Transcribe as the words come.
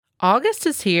August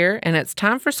is here, and it's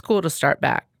time for school to start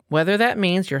back. Whether that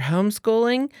means you're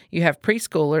homeschooling, you have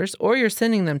preschoolers, or you're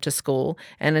sending them to school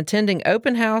and attending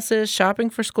open houses,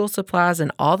 shopping for school supplies,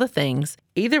 and all the things,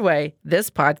 either way, this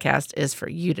podcast is for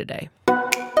you today.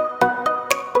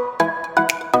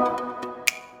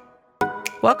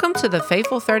 Welcome to the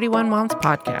Faithful 31 Moms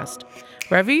podcast.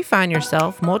 Wherever you find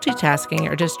yourself,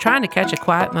 multitasking, or just trying to catch a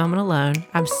quiet moment alone,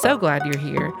 I'm so glad you're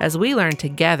here as we learn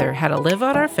together how to live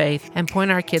out our faith and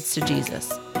point our kids to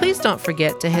Jesus. Please don't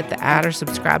forget to hit the add or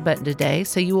subscribe button today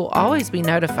so you will always be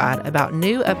notified about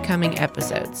new upcoming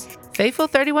episodes. Faithful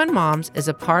 31 Moms is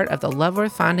a part of the Love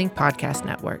Worth Finding podcast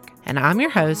network, and I'm your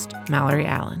host, Mallory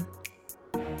Allen.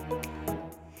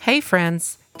 Hey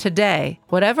friends. Today,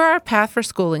 whatever our path for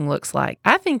schooling looks like,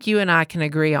 I think you and I can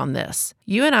agree on this.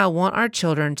 You and I want our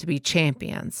children to be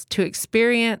champions, to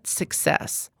experience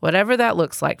success, whatever that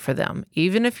looks like for them.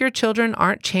 Even if your children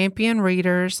aren't champion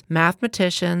readers,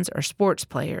 mathematicians, or sports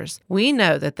players, we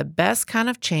know that the best kind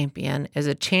of champion is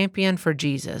a champion for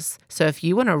Jesus. So if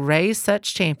you want to raise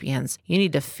such champions, you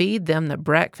need to feed them the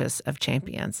breakfast of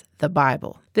champions, the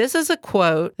Bible. This is a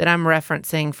quote that I'm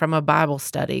referencing from a Bible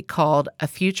study called A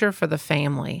Future for the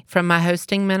Family from my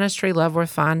hosting ministry, Love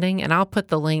Worth Finding, and I'll put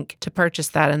the link to purchase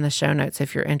that in the show notes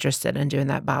if you're interested in doing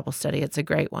that Bible study. It's a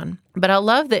great one. But I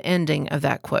love the ending of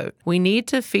that quote. We need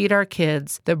to feed our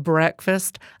kids the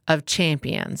breakfast of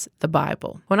champions, the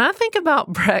Bible. When I think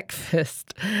about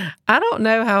breakfast, I don't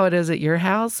know how it is at your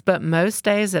house, but most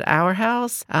days at our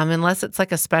house, unless it's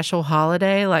like a special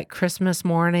holiday like Christmas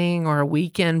morning or a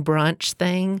weekend brunch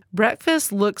thing,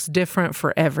 breakfast looks different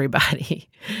for everybody.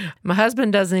 My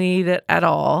husband doesn't eat it at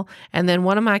all, and then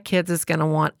one of my kids is going to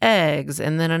want eggs,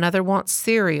 and then another wants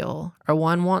cereal, or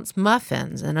one wants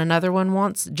muffins, and another one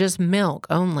wants just milk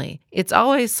only. It's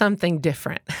always something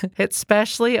different,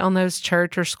 especially on those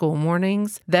church or school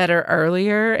mornings that are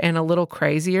earlier and a little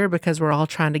crazier because we're all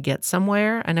trying to get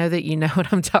somewhere. I know that you know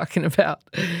what I'm talking about.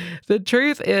 The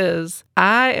truth is,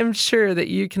 I am sure that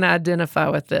you can identify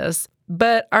with this.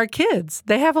 But our kids,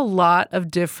 they have a lot of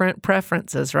different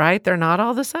preferences, right? They're not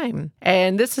all the same.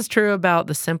 And this is true about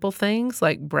the simple things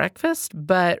like breakfast,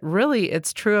 but really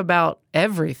it's true about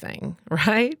everything,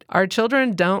 right? Our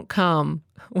children don't come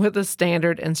with a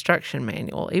standard instruction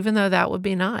manual, even though that would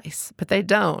be nice, but they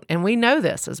don't. And we know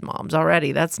this as moms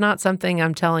already. That's not something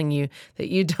I'm telling you that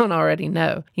you don't already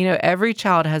know. You know, every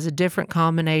child has a different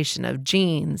combination of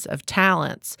genes, of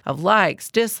talents, of likes,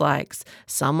 dislikes.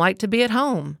 Some like to be at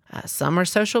home. Some are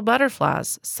social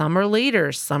butterflies. Some are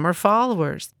leaders. Some are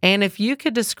followers. And if you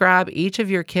could describe each of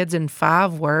your kids in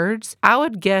 5 words, I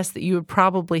would guess that you would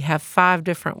probably have 5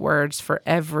 different words for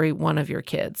every one of your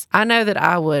kids. I know that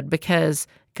I would because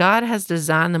God has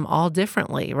designed them all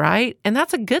differently, right? And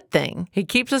that's a good thing. He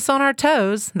keeps us on our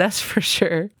toes, that's for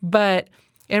sure. But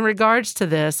in regards to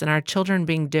this and our children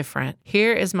being different,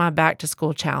 here is my back to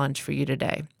school challenge for you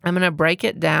today. I'm going to break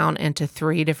it down into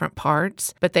 3 different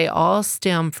parts, but they all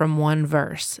stem from one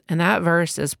verse. And that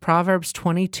verse is Proverbs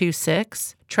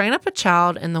 22:6. Train up a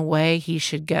child in the way he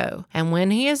should go, and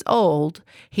when he is old,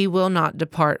 he will not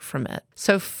depart from it.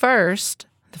 So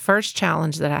the first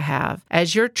challenge that I have,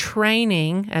 as you're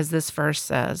training, as this verse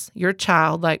says, your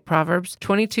child, like Proverbs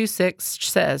 22:6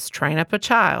 says, train up a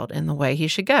child in the way he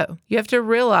should go. You have to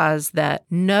realize that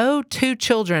no 2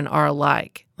 children are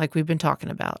alike, like we've been talking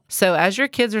about. So as your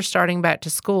kids are starting back to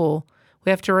school, we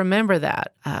have to remember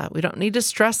that. We don't need to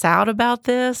stress out about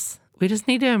this. We just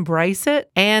need to embrace it,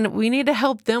 and we need to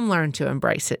help them learn to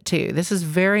embrace it too. This is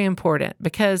very important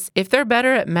because if they're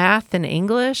better at math than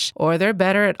English, or they're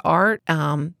better at art,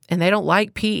 and they don't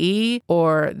like PE,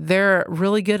 or they're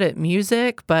really good at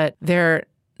music, but they're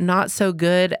not so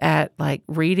good at like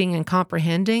reading and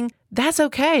comprehending, that's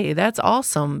okay. That's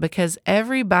awesome because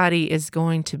everybody is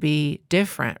going to be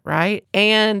different, right?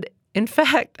 And in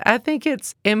fact, I think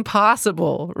it's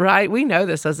impossible, right? We know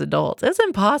this as adults. It's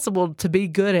impossible to be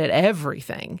good at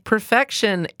everything.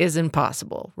 Perfection is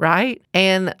impossible, right?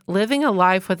 And living a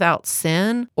life without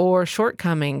sin or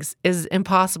shortcomings is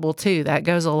impossible too. That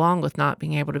goes along with not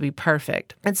being able to be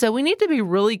perfect. And so we need to be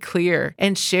really clear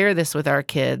and share this with our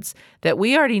kids that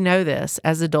we already know this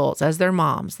as adults, as their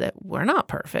moms, that we're not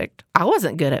perfect. I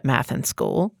wasn't good at math in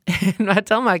school. And I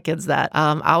tell my kids that.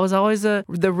 I was always the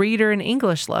reader and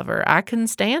English lover. I couldn't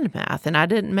stand math, and I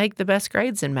didn't make the best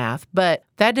grades in math. But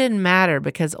that didn't matter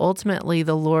because ultimately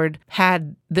the Lord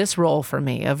had this role for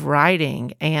me of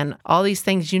writing and all these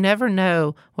things. You never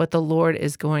know what the Lord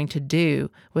is going to do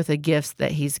with the gifts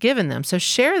that He's given them. So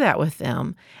share that with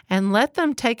them and let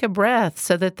them take a breath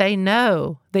so that they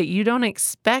know that you don't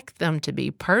expect them to be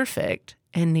perfect,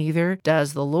 and neither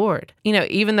does the Lord. You know,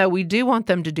 even though we do want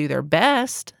them to do their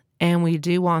best And we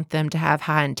do want them to have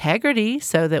high integrity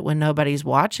so that when nobody's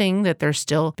watching, that they're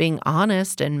still being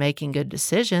honest and making good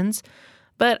decisions.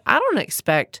 But I don't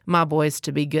expect my boys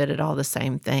to be good at all the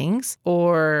same things,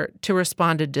 or to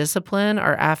respond to discipline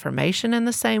or affirmation in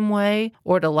the same way,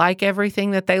 or to like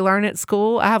everything that they learn at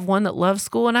school. I have one that loves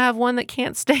school and I have one that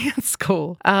can't stand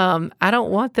school. I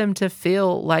don't want them to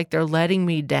feel like they're letting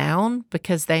me down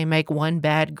because they make one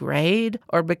bad grade,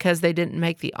 or because they didn't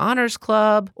make the honors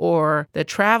club or the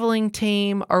traveling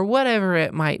team or whatever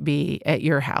it might be at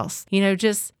your house.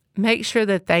 Just make sure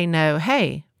that they know,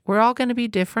 hey, we're all going to be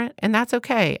different, and that's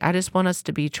okay. I just want us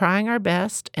to be trying our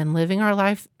best and living our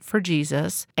life for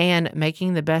Jesus and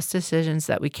making the best decisions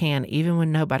that we can, even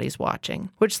when nobody's watching.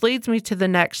 Which leads me to the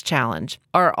next challenge.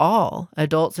 Are all,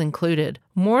 adults included,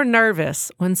 more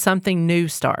nervous when something new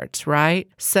starts, right?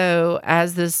 So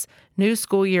as this new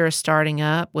school year is starting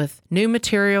up with new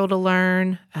material to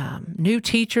learn, new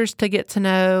teachers to get to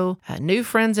know, new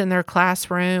friends in their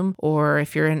classroom, or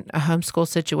if you're in a homeschool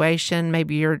situation,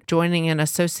 maybe you're joining an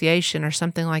association or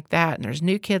something like that, and there's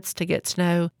new kids to get to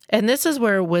know. And this is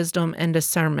where wisdom and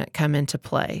discernment come into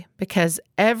play, because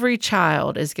every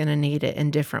child is going to need it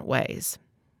in different ways.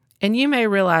 And you may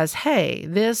realize, hey,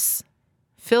 this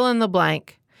fill in the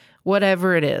blank,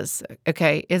 whatever it is,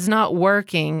 okay, is not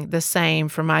working the same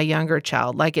for my younger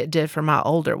child like it did for my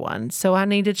older one. So I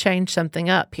need to change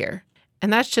something up here.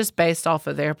 And that's just based off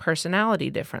of their personality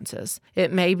differences.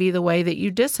 It may be the way that you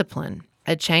discipline,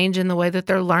 a change in the way that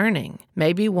they're learning.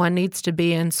 Maybe one needs to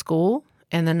be in school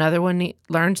and another one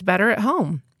learns better at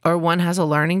home. Or one has a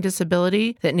learning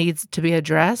disability that needs to be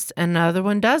addressed and another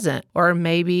one doesn't. Or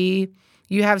maybe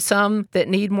you have some that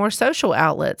need more social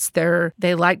outlets.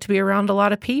 They like to be around a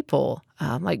lot of people,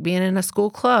 like being in a school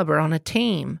club or on a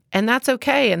team. And that's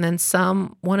okay. And then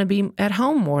some want to be at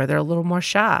home more. They're a little more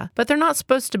shy. But they're not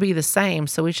supposed to be the same,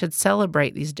 so we should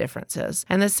celebrate these differences.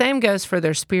 And the same goes for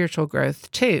their spiritual growth,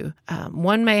 too.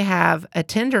 One may have a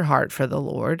tender heart for the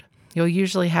Lord. You'll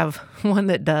usually have one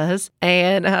that does,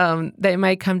 and they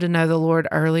may come to know the Lord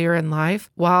earlier in life,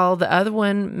 while the other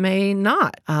one may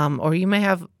not. Or you may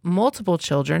have multiple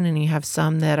children, and you have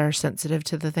some that are sensitive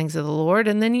to the things of the Lord,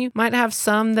 and then you might have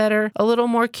some that are a little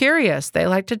more curious. They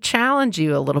like to challenge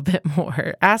you a little bit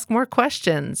more, ask more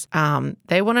questions.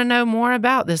 They want to know more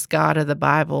about this God of the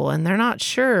Bible, and they're not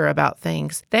sure about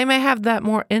things. They may have that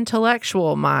more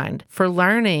intellectual mind for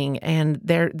learning, and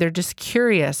they're just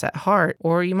curious at heart.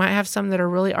 Or you might have some that are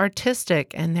really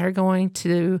artistic, and they're going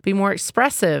to be more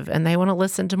expressive, and they want to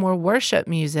listen to more worship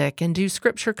music and do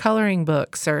scripture coloring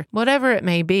books or whatever it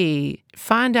may be.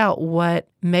 Find out what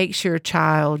makes your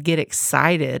child get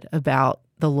excited about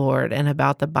the Lord and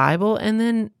about the Bible, and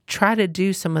then try to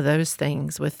do some of those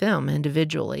things with them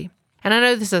individually. And I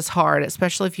know this is hard,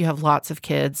 especially if you have lots of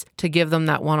kids, to give them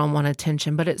that one-on-one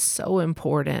attention, but it's so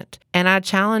important. And I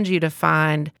challenge you to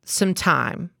find some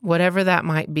time, whatever that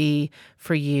might be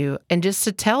for you, and just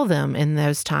to tell them in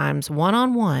those times,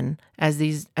 one-on-one, as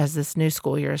this new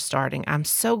school year is starting, I'm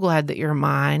so glad that you're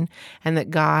mine and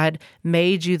that God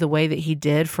made you the way that He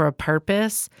did for a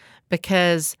purpose,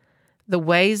 because the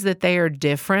ways that they are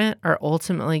different are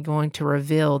ultimately going to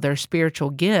reveal their spiritual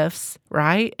gifts,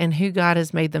 right? And who God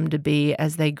has made them to be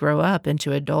as they grow up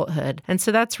into adulthood. And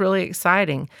so that's really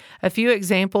exciting. A few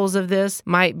examples of this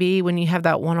might be when you have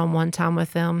that one-on-one time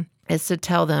with them, is to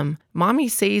tell them, Mommy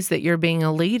sees that you're being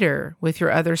a leader with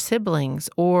your other siblings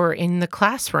or in the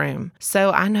classroom.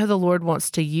 So I know the Lord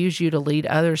wants to use you to lead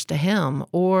others to Him.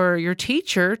 Or your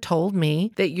teacher told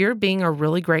me that you're being a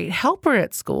really great helper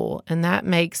at school. And that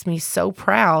makes me so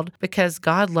proud because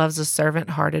God loves a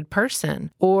servant-hearted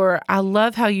person. Or I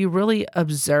love how you really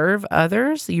observe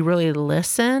others. You really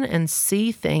listen and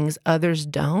see things others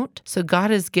don't. So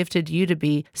God has gifted you to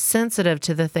be sensitive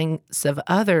to the things of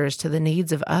others, to the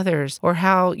needs of others. Or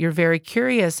how you're very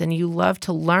curious and you love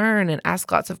to learn and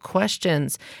ask lots of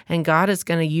questions, and God is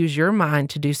going to use your mind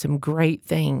to do some great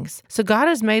things. So God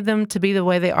has made them to be the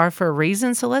way they are for a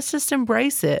reason, so let's just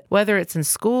embrace it, whether it's in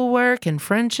schoolwork, in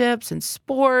friendships, in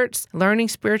sports, learning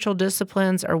spiritual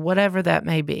disciplines, or whatever that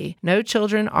may be. No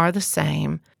children are the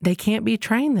same. They can't be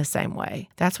trained the same way.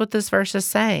 That's what this verse is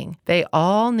saying. They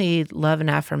all need love and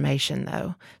affirmation,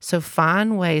 though. So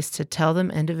find ways to tell them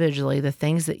individually the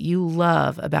things that you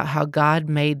love about how God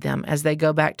made them as they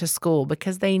go back to school,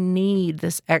 because they need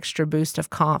this extra boost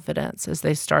of confidence as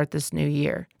they start this new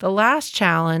year. The last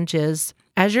challenge is,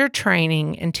 as you're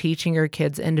training and teaching your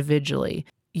kids individually,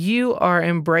 you are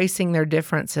embracing their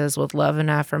differences with love and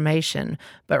affirmation.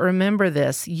 But remember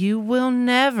this, you will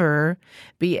never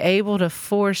be able to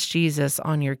force Jesus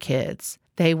on your kids.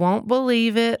 They won't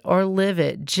believe it or live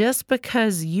it just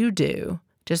because you do.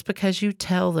 just because you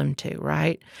tell them to,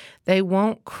 right? They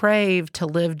won't crave to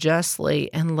live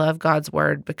justly and love God's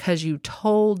word because you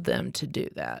told them to do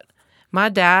that. My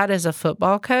dad is a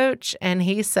football coach, and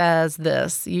he says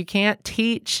this: you can't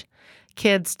teach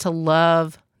kids to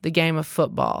love the game of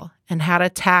football and how to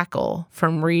tackle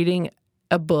from reading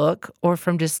a book or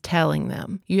from just telling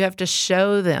them. You have to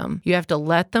show them. You have to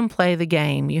let them play the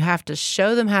game. You have to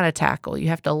show them how to tackle. You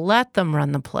have to let them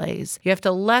run the plays. You have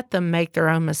to let them make their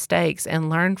own mistakes and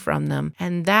learn from them.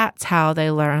 And that's how they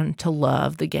learn to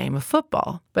love the game of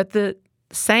football. But the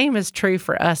same is true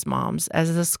for us moms.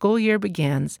 As the school year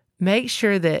begins, make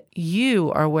sure that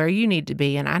you are where you need to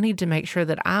be, and I need to make sure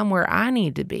that I'm where I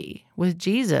need to be with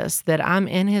Jesus, that I'm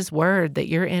in His Word, that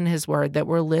you're in His Word, that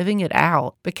we're living it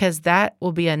out, because that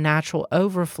will be a natural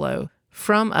overflow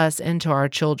from us into our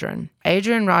children.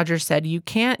 Adrian Rogers said, you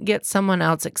can't get someone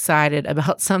else excited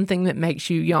about something that makes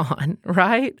you yawn,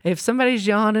 right? If somebody's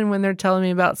yawning when they're telling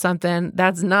me about something,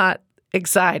 that's not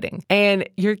exciting. And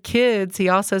your kids, he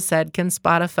also said, can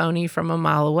spot a phony from a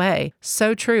mile away.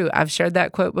 So true. I've shared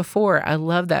that quote before. I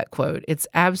love that quote. It's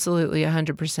absolutely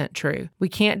 100% true. We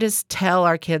can't just tell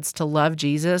our kids to love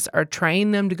Jesus or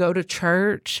train them to go to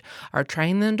church or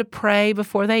train them to pray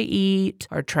before they eat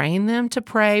or train them to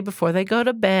pray before they go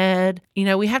to bed.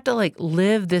 We have to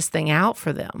live this thing out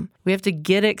for them. We have to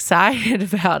get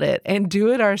excited about it and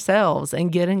do it ourselves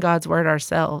and get in God's word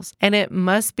ourselves. And it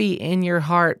must be in your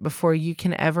heart before you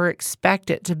can ever expect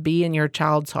it to be in your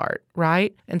child's heart,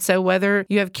 right? And so whether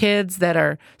you have kids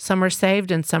that some are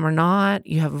saved and some are not,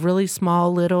 you have really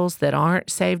small littles that aren't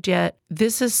saved yet,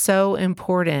 this is so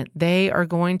important. They are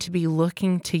going to be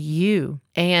looking to you.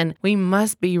 And we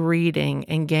must be reading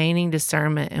and gaining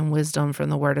discernment and wisdom from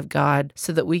the Word of God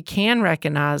so that we can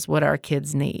recognize what our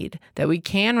kids need, that we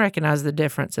can recognize the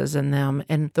differences in them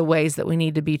and the ways that we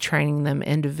need to be training them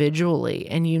individually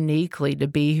and uniquely to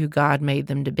be who God made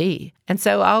them to be. And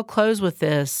so I'll close with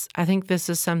this. I think this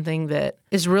is something that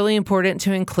is really important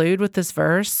to include with this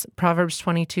verse, Proverbs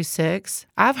 22:6.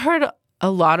 I've heard a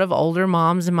lot of older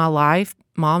moms in my life,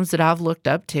 moms that I've looked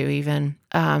up to even,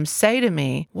 say to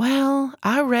me, well,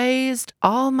 I raised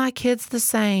all my kids the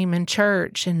same in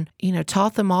church and,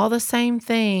 taught them all the same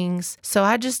things. So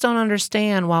I just don't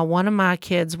understand why one of my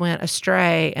kids went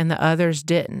astray and the others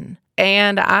didn't.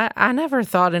 And I never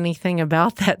thought anything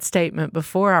about that statement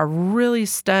before I really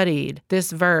studied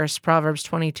this verse, Proverbs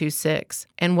 22:6,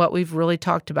 and what we've really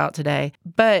talked about today.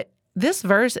 But this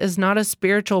verse is not a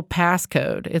spiritual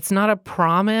passcode. It's not a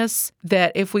promise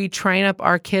that if we train up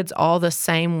our kids all the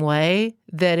same way,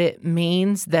 that it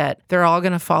means that they're all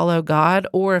going to follow God,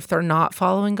 or if they're not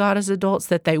following God as adults,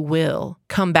 that they will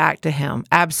come back to Him.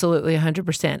 Absolutely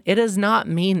 100%. It does not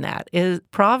mean that.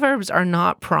 Proverbs are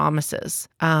not promises.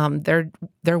 They're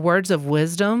words of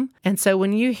wisdom. And so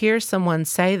when you hear someone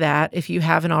say that, if you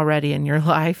haven't already in your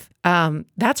life,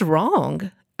 that's wrong.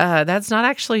 That's not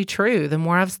actually true. The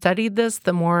more I've studied this,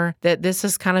 the more that this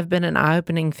has kind of been an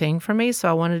eye-opening thing for me. So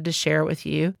I wanted to share with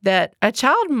you that a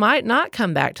child might not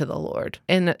come back to the Lord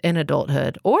in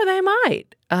adulthood, or they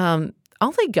might.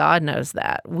 Only God knows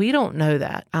that. We don't know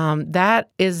that.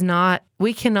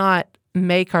 We cannot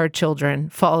make our children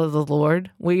follow the Lord.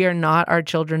 We are not our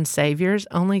children's saviors.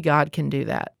 Only God can do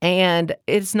that. And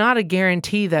it's not a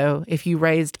guarantee, though, if you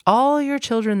raised all your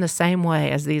children the same way,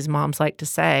 as these moms like to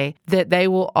say, that they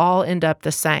will all end up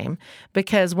the same.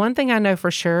 Because one thing I know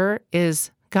for sure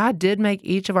is God did make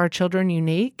each of our children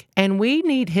unique, and we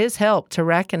need His help to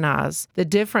recognize the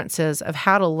differences of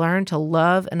how to learn to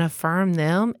love and affirm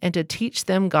them and to teach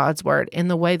them God's word in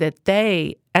the way that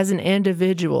they, as an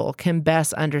individual, can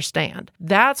best understand.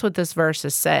 That's what this verse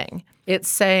is saying. It's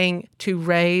saying to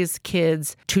raise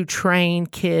kids, to train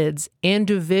kids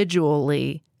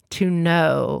individually to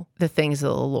know the things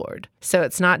of the Lord. So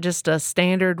it's not just a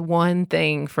standard one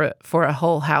thing for a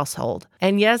whole household.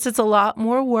 And yes, it's a lot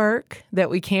more work that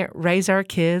we can't raise our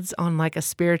kids on like a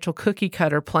spiritual cookie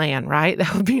cutter plan, right?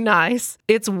 That would be nice.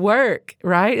 It's work,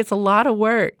 right? It's a lot of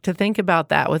work to think about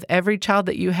that. With every child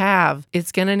that you have,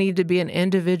 it's going to need to be an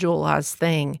individualized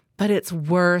thing. But it's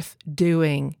worth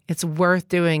doing. It's worth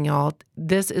doing, y'all.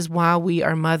 This is why we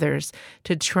are mothers,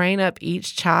 to train up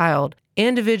each child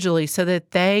individually so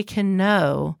that they can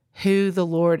know who the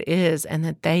Lord is and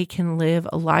that they can live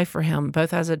a life for Him,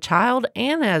 both as a child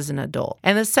and as an adult.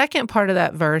 And the second part of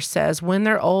that verse says, when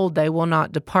they're old, they will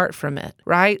not depart from it,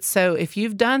 right? So if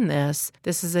you've done this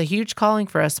is a huge calling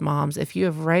for us moms. If you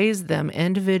have raised them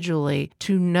individually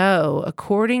to know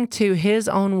according to His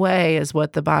own way, is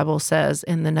what the Bible says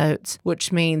in the notes,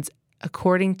 which means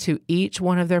according to each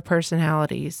one of their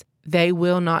personalities, they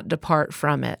will not depart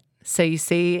from it. So you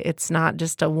see, it's not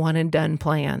just a one and done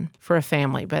plan for a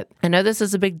family. But I know this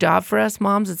is a big job for us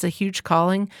moms. It's a huge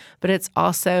calling, but it's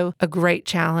also a great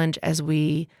challenge as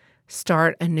we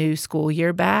start a new school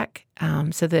year back,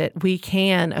 so that we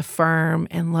can affirm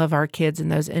and love our kids in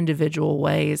those individual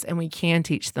ways, and we can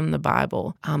teach them the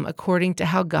Bible according to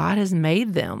how God has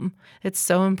made them. It's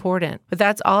so important. But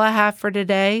that's all I have for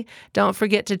today. Don't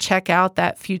forget to check out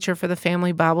that Future for the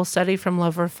Family Bible study from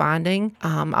Love Worth Finding.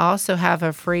 I also have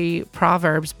a free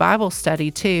Proverbs Bible study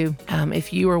too.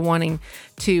 If you are wanting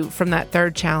to, from that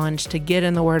third challenge, to get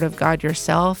in the Word of God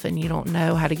yourself and you don't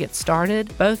know how to get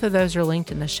started, both of those are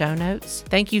linked in the show notes.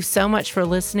 Thank you so much for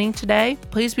listening today.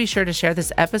 Please be sure to share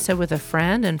this episode with a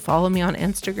friend and follow me on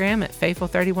Instagram at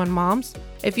Faithful31Moms.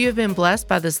 If you have been blessed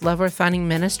by this Love Worth Finding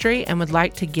ministry and would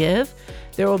like to give,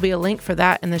 there will be a link for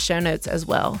that in the show notes as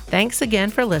well. Thanks again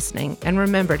for listening, and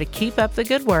remember to keep up the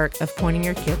good work of pointing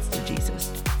your kids to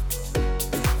Jesus.